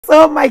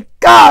Oh my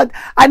God,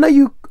 I know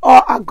you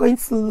all are going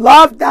to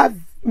love that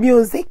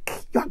music.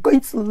 You are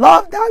going to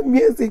love that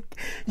music.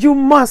 You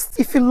must.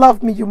 If you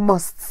love me, you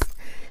must.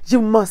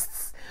 You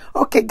must.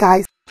 Okay,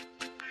 guys.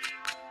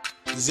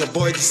 It's your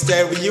boy, the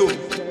Stereo.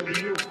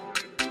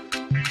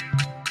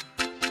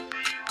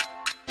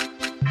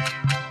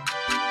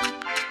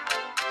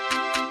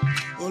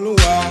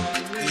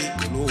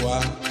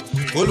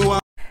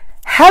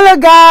 Hello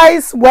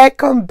guys,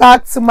 welcome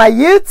back to my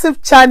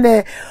YouTube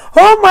channel.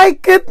 Oh my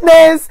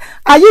goodness,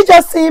 are you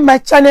just seeing my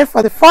channel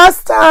for the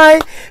first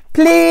time?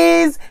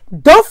 Please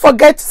don't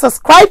forget to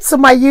subscribe to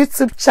my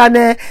YouTube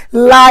channel,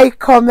 like,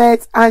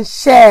 comment and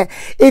share.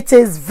 It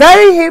is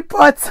very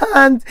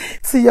important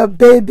to your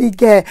baby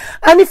girl.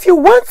 And if you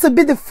want to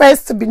be the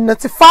first to be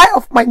notified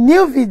of my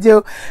new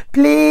video,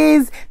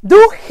 please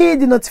do hit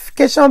the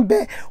notification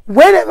bell.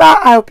 Whenever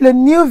I upload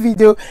new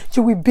video,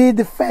 you will be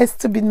the first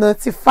to be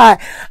notified.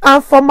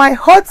 And for my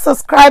hot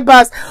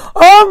subscribers,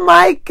 oh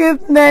my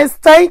goodness,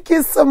 thank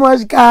you so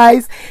much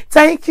guys.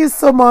 Thank you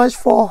so much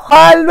for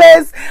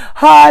always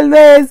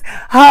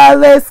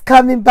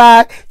coming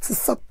back to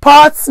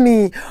support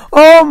me.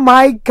 Oh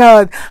my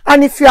God.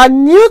 And if you are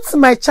new to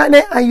my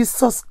channel and you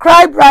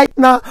subscribe right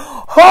now,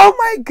 oh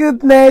my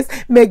goodness,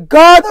 may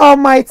God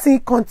Almighty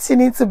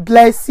continue to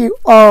bless you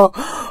all.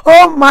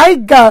 Oh my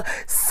God.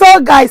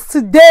 So guys,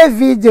 today's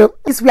video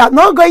is we are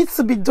not going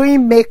to be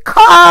doing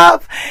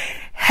makeup,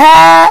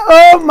 hair.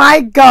 Oh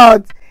my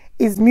God,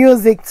 is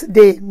music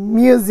today.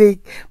 Music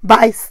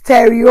by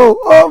Stereo.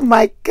 Oh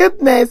my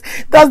goodness,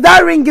 does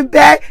that ring a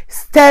bell?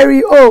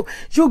 Stereo.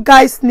 You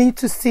guys need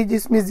to see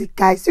this music,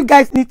 guys. You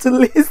guys need to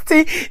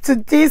listen to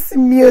this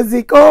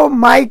music. Oh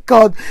my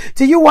God,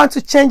 do you want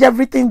to change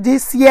everything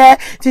this year?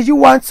 Did you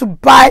want to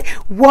buy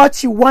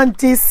what you want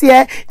this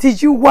year?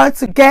 Did you want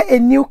to get a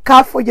new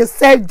car for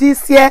yourself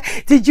this year?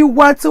 Did you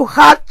want to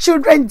have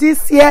children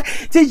this year?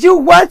 Did you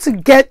want to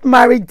get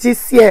married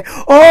this year?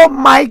 Oh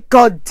my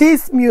God,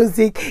 this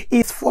music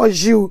is for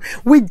you.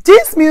 With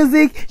this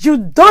music, you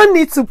don't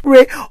need to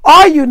pray.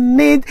 All you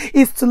need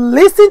is to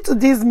listen to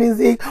this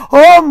music.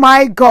 Oh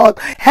my God,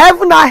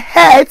 heaven and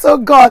earth, oh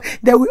God,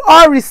 that we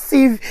all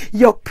receive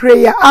your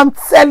prayer. I'm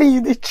telling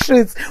you the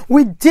truth.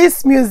 With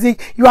this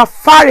music, you are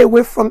far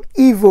away from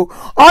evil.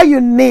 All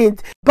you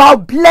need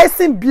about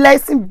blessing.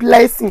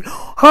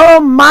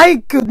 Oh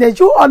my goodness,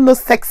 you all know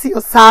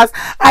Sexyosas.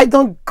 I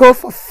don't go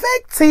for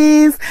fake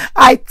things.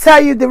 I tell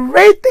you the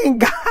real thing,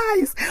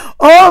 guys.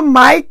 Oh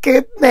my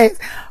goodness.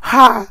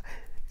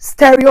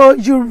 Stereo,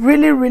 you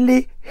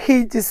really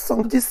hate this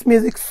song, this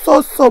music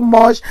so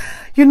much.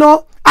 You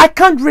know, I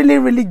can't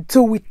really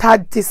do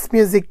without this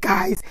music,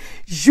 guys.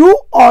 You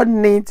all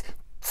need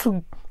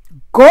to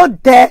go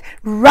there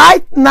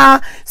right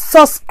now,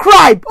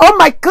 subscribe. Oh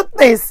my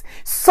goodness,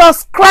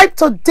 subscribe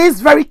to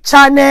this very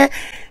channel,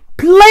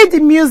 play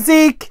the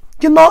music.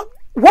 You know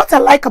what I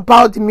like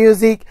about the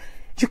music,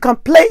 you can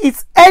play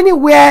it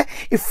anywhere,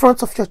 in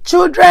front of your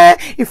children,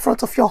 in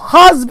front of your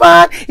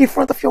husband, in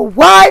front of your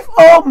wife.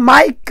 Oh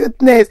my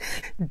goodness,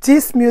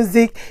 this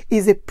music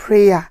is a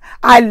prayer.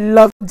 I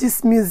love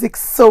this music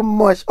so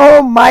much.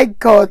 Oh my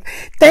God,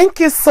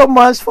 thank you so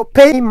much for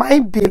paying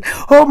my bill.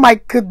 Oh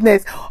my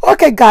goodness.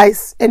 Okay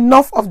guys,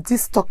 enough of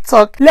this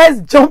talk.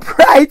 Let's jump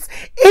right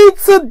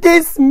into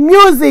this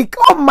music.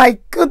 Oh my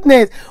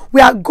goodness,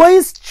 we are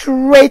going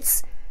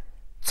straight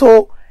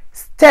to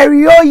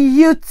Stereo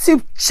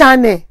YouTube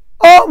channel.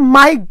 Oh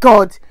my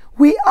God,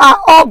 we are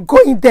all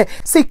going there.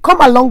 See, come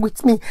along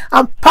with me.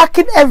 I'm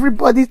packing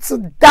everybody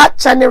to that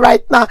channel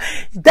right now,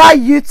 that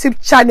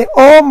YouTube channel.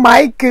 Oh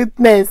my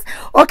goodness.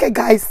 Okay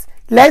guys,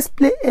 let's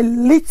play a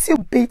little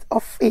bit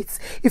of it.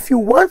 If you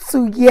want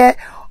to hear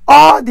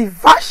all the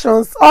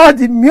versions, all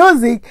the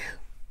music,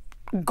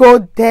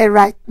 go there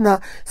right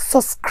now.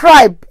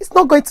 Subscribe. It's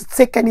not going to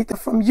take anything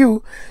from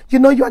you. You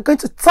know, you are going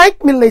to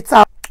thank me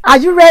later. Are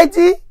you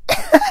ready?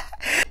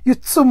 You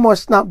too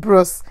much now,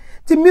 bros.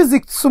 The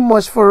music too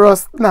much for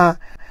us now.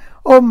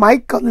 Oh my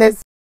God,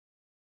 let's.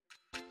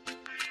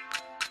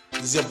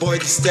 It's your boy,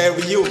 the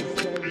Stereo.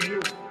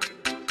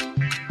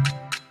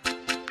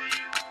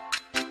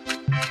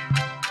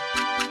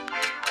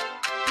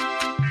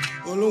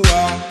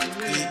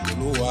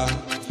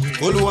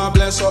 Oluwa,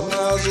 bless up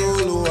now,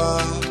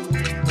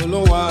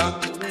 Oluwa.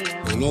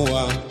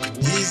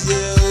 This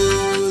year.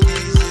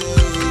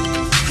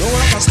 No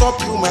one can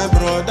stop you, my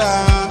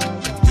brother.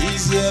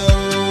 This year.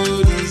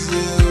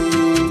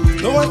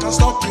 No one can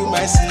stop you,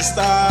 my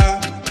sister.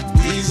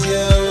 This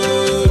year.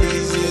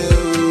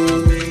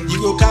 You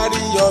go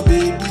carry your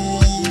baby.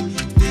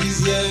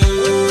 This year.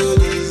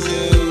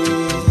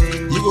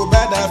 You go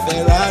buy that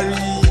Ferrari.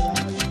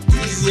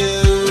 This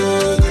year.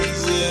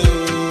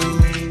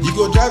 You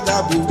go drive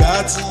that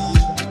Bugatti.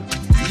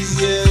 This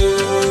year.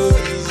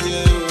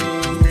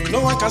 No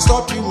one can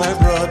stop you, my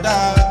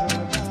brother.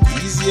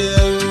 This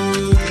year.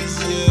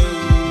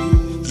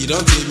 You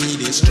don't take me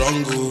the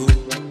struggle.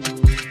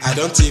 I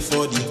don't take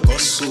for the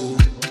hustle.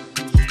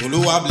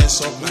 Oluwa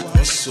bless up my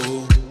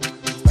hustle.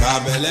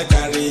 Babele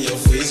carry your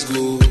face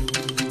go.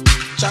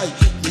 Chai,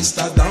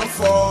 Mr.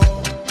 Downfall.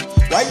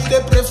 Why you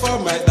dey pray for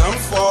my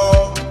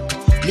downfall?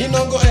 Me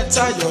no go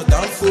enter your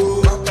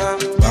downfall.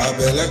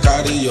 Babele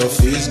carry your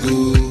face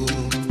go.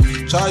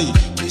 Try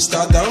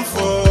Mr.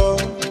 Downfall.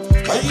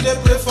 Why you dey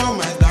pray for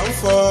my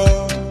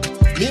downfall?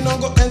 Me no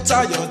go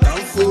enter your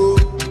downfall.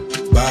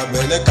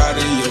 Babele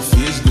carry your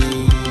face go.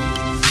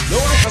 No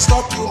one can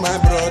stop you, my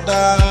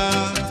brother.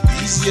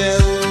 This year,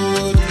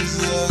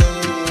 this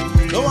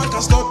year. No one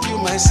can stop you,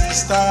 my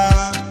sister.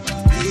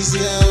 This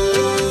year,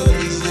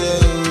 this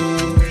year.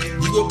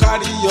 You go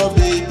carry your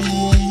baby.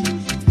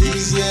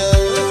 This year,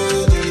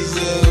 this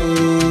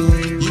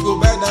year. You go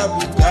buy that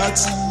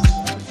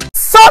Bugatti.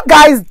 So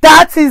guys,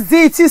 that is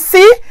it. You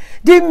see,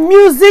 the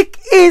music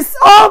is,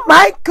 oh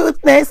my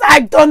goodness,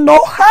 I don't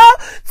know how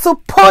to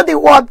put the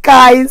word,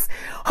 guys.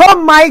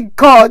 Oh my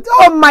God,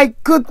 oh my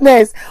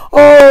goodness.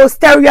 Oh,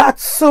 Stereo, you are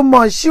too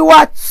much. You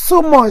are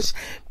too much.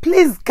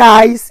 Please,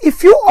 guys,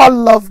 if you all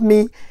love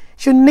me,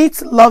 you need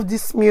to love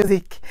this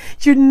music.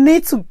 You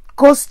need to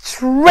go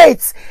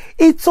straight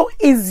into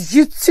his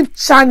YouTube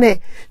channel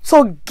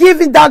to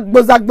give it that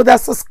boza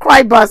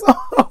subscribers.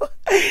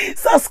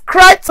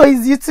 Subscribe to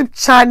his YouTube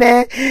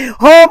channel.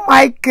 Oh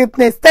my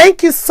goodness,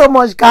 thank you so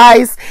much,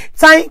 guys.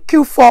 Thank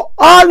you for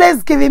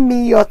always giving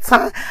me your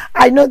time.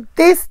 I know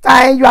this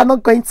time you are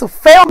not going to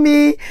fail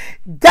me.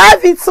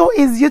 Dive into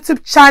his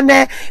YouTube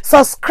channel,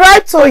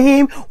 subscribe to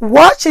him,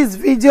 watch his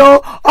video,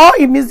 all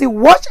his music,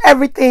 watch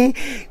everything.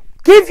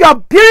 Give your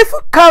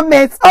beautiful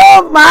comments.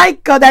 Oh my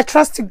God, I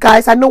trust you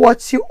guys. I know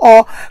what you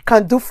all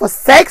can do for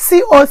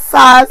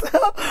Sexyosas.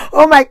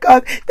 Oh my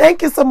God,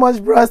 thank you so much,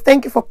 bros.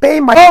 Thank you for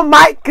paying my, oh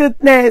my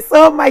goodness,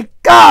 oh my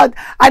God.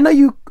 I know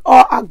you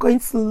all are going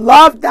to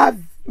love that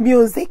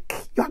music.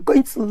 You are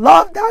going to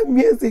love that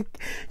music.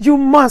 You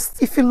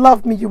must. If you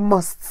love me, you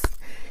must.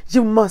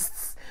 You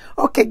must.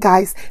 Okay,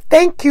 guys,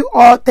 thank you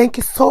all. Thank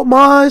you so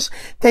much.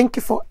 Thank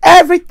you for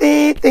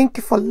everything. Thank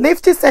you for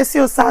lifting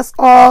Sexyosas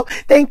up.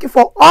 Thank you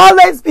for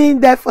always being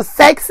there for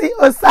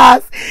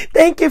Sexyosas.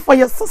 Thank you for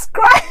your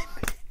subscribe.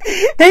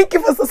 Thank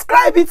you for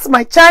subscribing to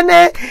my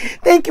channel.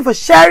 Thank you for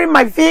sharing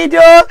my video.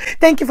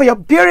 Thank you for your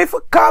beautiful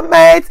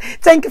comments.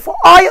 Thank you for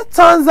all your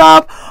thumbs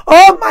up.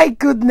 Oh my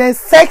goodness,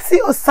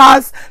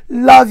 Sexyosas,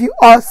 love you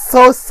all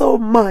so, so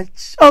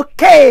much.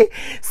 Okay,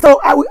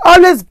 so I will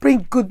always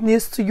bring good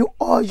news to you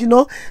all, you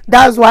know.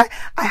 That's why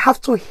I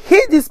have to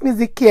hit this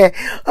music here.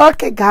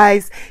 Okay,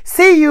 guys,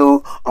 see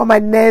you on my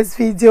next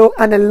video,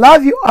 and I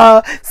love you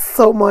all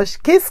so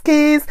much. Kiss,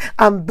 kiss,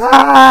 and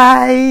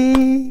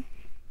bye.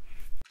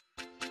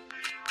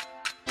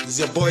 It's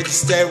your boy, the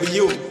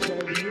Stereo.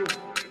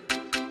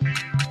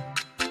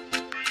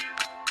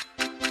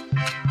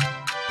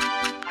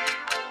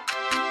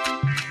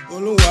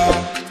 Oluwa,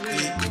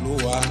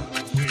 Oluwa,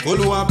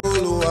 Oluwa,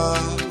 Oluwa,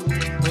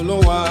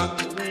 Oluwa,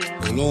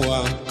 Oluwa.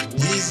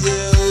 This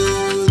year,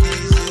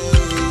 this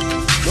year.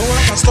 No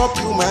one can stop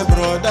you, my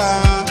brother.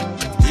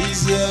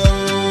 This year,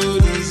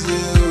 this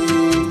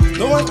year.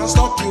 No one can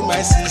stop you,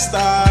 my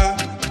sister.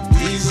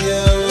 This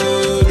year,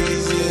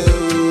 this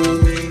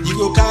year. You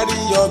go carry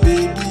your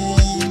baby.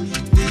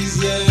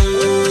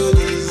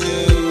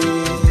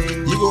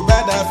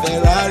 Buy that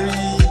Ferrari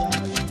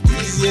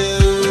this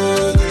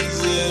year, this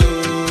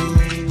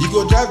year. You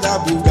go drive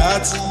that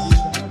Bugatti.